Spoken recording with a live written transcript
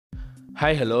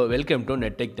Hi, hello, welcome to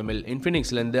NetTech Tamil.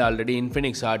 Infinixலேருந்து already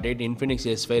Infinix Hot8, Infinix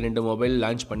S5 ரெண்டு mobile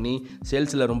launch பண்ணி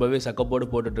சேல்ஸில் ரொம்பவே சக்கப்போடு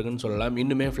போட்டுட்ருக்குன்னு சொல்லலாம்.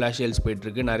 இன்னுமே ஃப்ளாஷ் சேல்ஸ்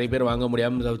போயிட்டுருக்கு. நிறைய பேர் வாங்க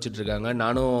முடியாமல் தவிச்சிட்ருக்காங்க.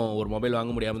 நானும் ஒரு மொபைல்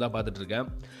வாங்க முடியாமல் தான் பார்த்துட்ருக்கேன்.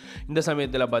 இந்த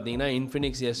சமயத்தில் பார்த்தீங்கன்னா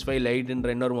Infinix S5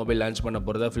 Liteன்ற இன்னொரு மொபைல் லான்ச் பண்ண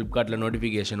போகிறதா ஃப்ளிப்கார்ட்டில்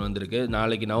நோட்டிஃபிகேஷன் வந்திருக்கு.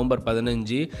 நாளைக்கு நவம்பர்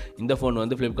 15 இந்த ஃபோன்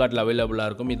வந்து ஃப்ளிப்கார்ட்டில் அவைலபிளாக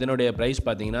இருக்கும். இதனுடைய ப்ரைஸ்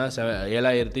பார்த்தீங்கன்னா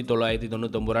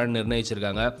 7,999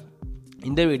 நிர்ணயிச்சிருக்காங்க.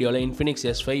 இந்த வீடியோவில் Infinix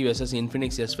S5 vs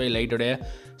Infinix S5 Lite உடைய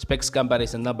ஸ்பெக்ஸ்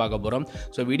கம்பேரிசன் தான் பார்க்க போகிறோம்.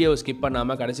 ஸோ வீடியோவை ஸ்கிப்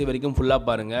பண்ணாமல் கடைசி வரைக்கும் ஃபுல்லாக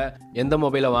பாருங்கள். எந்த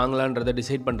மொபைலை வாங்கலான்றதை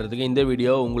டிசைட் பண்ணுறதுக்கு இந்த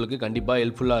வீடியோ உங்களுக்கு கண்டிப்பாக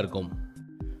ஹெல்ப்ஃபுல்லாக இருக்கும்.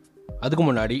 அதுக்கு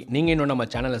முன்னாடி நீங்கள் இன்னும் நம்ம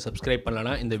சேனலை சப்ஸ்கிரைப்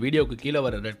பண்ணலன்னா இந்த வீடியோக்கு கீழே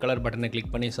வர ரெட் கலர் பட்டனை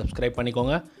கிளிக் பண்ணி சப்ஸ்கிரைப்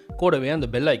பண்ணிக்கோங்க. கூடவே அந்த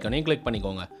பெல் ஐக்கனையும் கிளிக்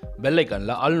பண்ணிக்கோங்க. பெல்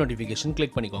ஐக்கனில் ஆல் நோட்டிஃபிகேஷன்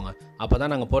கிளிக் பண்ணிக்கோங்க. அப்போ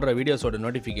தான் நாங்கள் போடுற வீடியோஸோட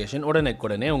நோட்டிஃபிகேஷன்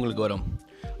உடனே உங்களுக்கு வரும்.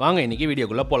 வாங்க இன்றைக்கி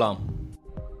வீடியோக்குள்ளே போகலாம்.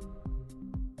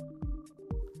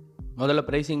 முதல்ல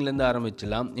ப்ரைஸிங்லேருந்து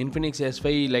ஆரம்பிச்சிடலாம். Infinix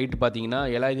S5 Lite பார்த்தீங்கன்னா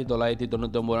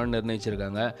 7,999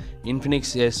 நிர்ணயிச்சிருக்காங்க. Infinix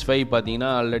S5 பார்த்தீங்கன்னா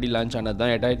ஆல்ரெடி லான்ச் ஆனது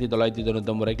தான்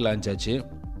 8,999 லான்ச் ஆச்சு.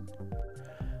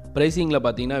 ப்ரைஸிங்கில்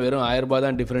பார்த்தீங்கன்னா வெறும் 1000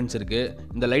 தான் டிஃப்ரென்ஸ் இருக்குது.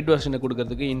 இந்த லைட் வெர்ஷனை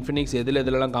கொடுக்கறதுக்கு Infinix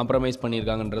எதிலெல்லாம் காம்ப்ரமைஸ்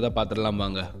பண்ணியிருக்காங்கன்றதை பார்த்துடலாம்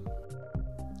வாங்க.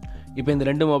 இப்போ இந்த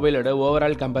ரெண்டு மொபைலோட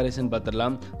ஓவரால் கம்பேரிசன்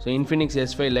பார்த்துடலாம். So Infinix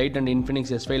S5 Lite and Infinix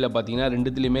S5ல பார்த்தீங்கன்னா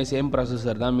ரெண்டுத்துலேயுமே சேம்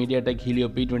ப்ராசஸர் தான் MediaTek Helio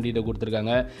P20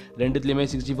 கொடுத்துருக்காங்க. ரெண்டுத்துலேயுமே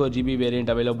 64GB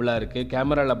வேரியன்ட் அவைலபிளாக இருக்குது.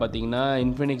 கேமராவில் பார்த்தீங்கன்னா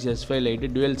Infinix S5 Lite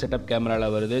twelve setup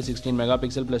கேமராவில் வருது. 16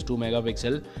 மெகாபிக்சல் + 2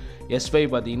 மெகாபிக்சல். S5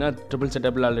 பார்த்தீங்கன்னா ட்ரிபிள்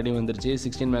செட்டப்பில் ஆல்ரெடி வந்துருச்சு.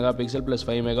 16 மெகாபிக்சல் +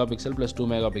 5 மெகாபிக்சல் + 2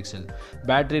 மெகாபிக்சல்.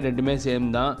 பேட்டரி ரெண்டுமே சேம்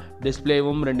தான்.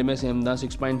 டிஸ்பிளேவும் ரெண்டுமே சேம் தான்.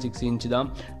 6.6 இன்ச்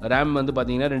தான். ரேம் வந்து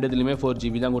பார்த்தீங்கன்னா ரெண்டுத்துலேயுமே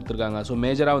 4GB தான் கொடுத்துருக்காங்க. ஸோ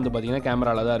மேஜராக வந்து பார்த்தீங்கன்னா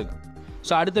கேமராவில் தான் இருக்குது.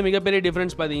 ஸோ அடுத்த மிகப்பெரிய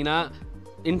டிஃப்ரென்ஸ் பார்த்தீங்கன்னா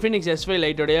Infinix S5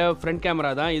 லைட்டோடைய ஃப்ரண்ட்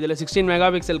கேமரா தான். இதில் 16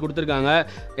 மெகாபிக்சல் கொடுத்துருக்காங்க.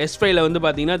 S5ல வந்து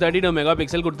பார்த்தீங்கன்னா 32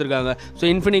 மெகாபிக்சல் கொடுத்துருக்காங்க. ஸோ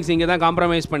Infinix இங்கே தான்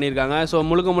காம்ப்ரமைஸ் பண்ணியிருக்காங்க. ஸோ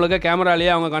முழுக்க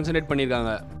கேமராலேயே அவங்க கான்சன்ட்ரேட்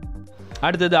பண்ணியிருக்காங்க.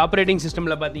 அடுத்தது ஆப்ரேட்டிங்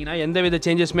சிஸ்டமில் பார்த்தீங்கன்னா எந்தவித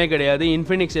சேஞ்சஸுமே கிடையாது.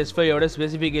 Infinix S5யோட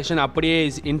ஸ்பெசிஃபிகேஷன் அப்படியே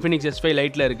Infinix S5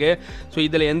 லைட்டில் இருக்குது. ஸோ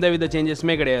இதில் எந்தவித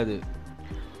சேஞ்சஸுமே கிடையாது.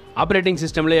 ஆப்ரேட்டிங்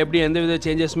சிஸ்டமில் எப்படி எந்தவித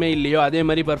சேஞ்சஸுமே இல்லையோ அதே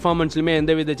மாதிரி பர்ஃபார்மன்ஸ்லையுமே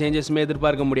எந்தவித சேஞ்சஸுமே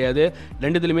எதிர்பார்க்க முடியாது.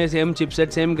 ரெண்டுத்துலையுமே same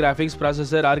chipset, same graphics,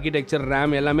 processor, architecture,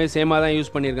 RAM எல்லாமே சேமாக தான்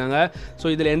யூஸ் பண்ணியிருக்காங்க. ஸோ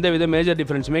இதில் எந்தவித மேஜர்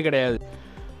டிஃப்ரென்ஸுமே கிடையாது.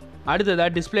 அடுத்ததாக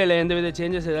டிஸ்பிளேல எந்தவித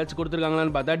சேஞ்சஸ் ஏதாச்சும்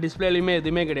கொடுத்துருக்காங்களான்னு பார்த்தா டிஸ்பிளேலையுமே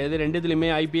எதுவுமே கிடையாது. ரெண்டுத்துலையுமே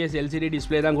IPS LCD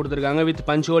டிஸ்பிளே தான் கொடுத்துருக்காங்க. With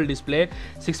punch hole display.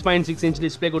 6.6 inch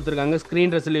display கொடுத்துருக்காங்க.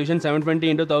 Screen resolution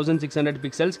 720x1600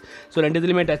 pixels. So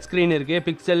ரெண்டுத்துலையுமே touch screen இருக்குது.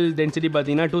 பிக்சல் டென்சிட்டி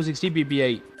பார்த்தீங்கன்னா 260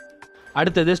 ppi.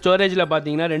 அடுத்தது ஸ்டோரேஜில்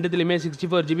பார்த்தீங்கன்னா ரெண்டுத்துலேயுமே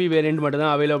 64GB வேரியன்ட் மட்டும்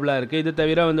தான் அவைலபிளாக இருக்குது. இது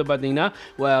தவிர வந்து பார்த்தீங்கன்னா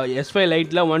S5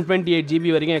 Liteல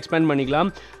 128GB வரைக்கும் எக்ஸ்பேண்ட்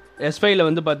பண்ணிக்கலாம். S5ல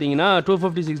வந்து பார்த்தீங்கன்னா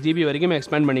 256GB வரைக்கும்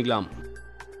எக்ஸ்பேண்ட் பண்ணிக்கலாம்.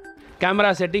 கேமரா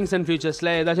செட்டிங்ஸ் அண்ட் ஃபியூச்சர்ஸில்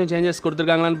ஏதாச்சும் சேஞ்சஸ்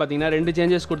கொடுத்துருக்காங்களான்னு பார்த்தீங்கன்னா ரெண்டு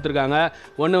சேஞ்சஸ் கொடுத்துருக்காங்க.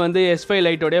 ஒன்று வந்து S5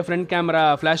 லைட்டோடைய ஃப்ரண்ட் கேமரா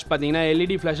ஃப்ளாஷ் பார்த்தீங்கன்னா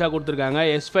LED ஃப்ளாஷாக கொடுத்துருக்காங்க.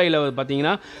 S5ல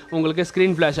பார்த்தீங்கன்னா உங்களுக்கு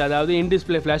ஸ்க்ரீன் ஃப்ளாஷ், அதாவது இன்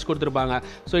டிஸ்பிளே ஃப்ளாஷ் கொடுத்துருப்பாங்க.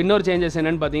 ஸோ இன்னொரு சேஞ்சஸ்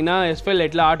என்னென்னு பார்த்தீங்கன்னா S5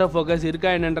 லைட்டில் ஆட்டோ ஃபோக்கஸ்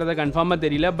இருக்கா என்னன்றதை கன்ஃபார்மாக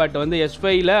தெரியல. பட் வந்து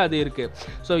S5ல அது இருக்குது.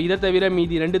 ஸோ இதை தவிர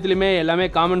மீதி ரெண்டுத்துலையுமே எல்லாமே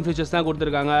காமன் ஃபீச்சர்ஸ் தான்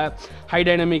கொடுத்துருக்காங்க. High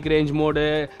dynamic range mode,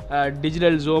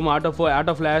 digital zoom,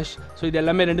 auto flash. So இது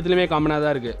எல்லாமே ரெண்டுத்துலையுமே காமனாக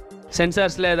தான் இருக்குது.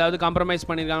 சென்சார்ஸில் ஏதாவது காம்ப்ரமைஸ்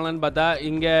பண்ணியிருக்காங்களான்னு பார்த்தா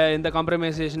இங்கே எந்த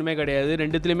காம்ப்ரமைசேஷனுமே கிடையாது.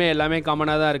 ரெண்டுத்துலையுமே எல்லாமே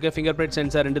காமனாக தான் இருக்குது. ஃபிங்கர் பிரிண்ட்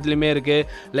சென்சார் ரெண்டுத்துலையுமே இருக்குது.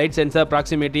 Light sensor,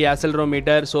 proximity,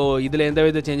 accelerometer. So இதில்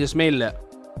எந்தவித சேஞ்சஸுமே இல்லை.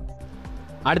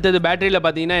 அடுத்தது பேட்டரியில்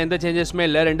பார்த்தீங்கன்னா எந்த சேஞ்சஸுமே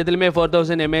இல்லை. ரெண்டுத்துலையுமே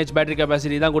 4000 mAh பேட்டரி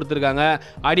கெப்பாசிட்டி தான் கொடுத்துருக்காங்க.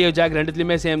 ஆடியோ ஜாக்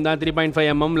ரெண்டுத்துலையுமே சேம் தான்.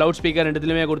 3.5mm லவுட் ஸ்பீக்கர்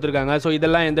ரெண்டுத்துலையுமே கொடுத்துருக்காங்க. ஸோ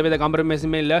இதெல்லாம் எந்தவித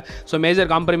காம்ப்ரமைஸுமே இல்லை. ஸோ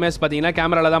மேஜர் காம்ப்ரமைஸ் பார்த்தீங்கன்னா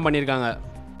கேமராவில் தான் பண்ணியிருக்காங்க.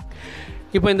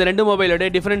 இப்போ இந்த ரெண்டு மொபைலோட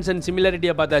டிஃப்ரென்ஸ் அண்ட்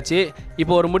சிமிலாரிட்டியை பார்த்தாச்சு.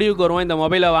 இப்போ ஒரு முடிவுக்கு வருவோம், இந்த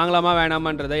மொபைலை வாங்கலாமா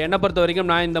வேணாமான்றதை. என்னை பொறுத்த வரைக்கும்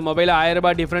நான் இந்த மொபைலை 1000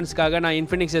 ரூபாய் டிஃப்ரென்ஸ்க்காக நான்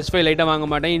Infinix S5 லைட்டாக வாங்க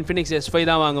மாட்டேன். Infinix S5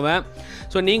 தான் வாங்குவேன்.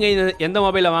 ஸோ நீங்கள் எந்த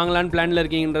மொபைலை வாங்கலான்னு பிளானில்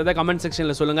இருக்கீங்கன்றதை கமெண்ட்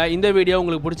செக்ஷனில் சொல்லுங்கள். இந்த வீடியோ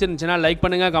உங்களுக்கு பிடிச்சிருந்துச்சுன்னா லைக்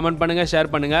பண்ணுங்கள், கமெண்ட் பண்ணுங்கள்,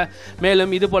 ஷேர் பண்ணுங்கள்.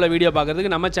 மேலும் இது போல் வீடியோ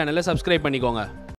பார்க்குறதுக்கு நம்ம சேனலை சப்ஸ்கிரைப் பண்ணிக்கோங்க.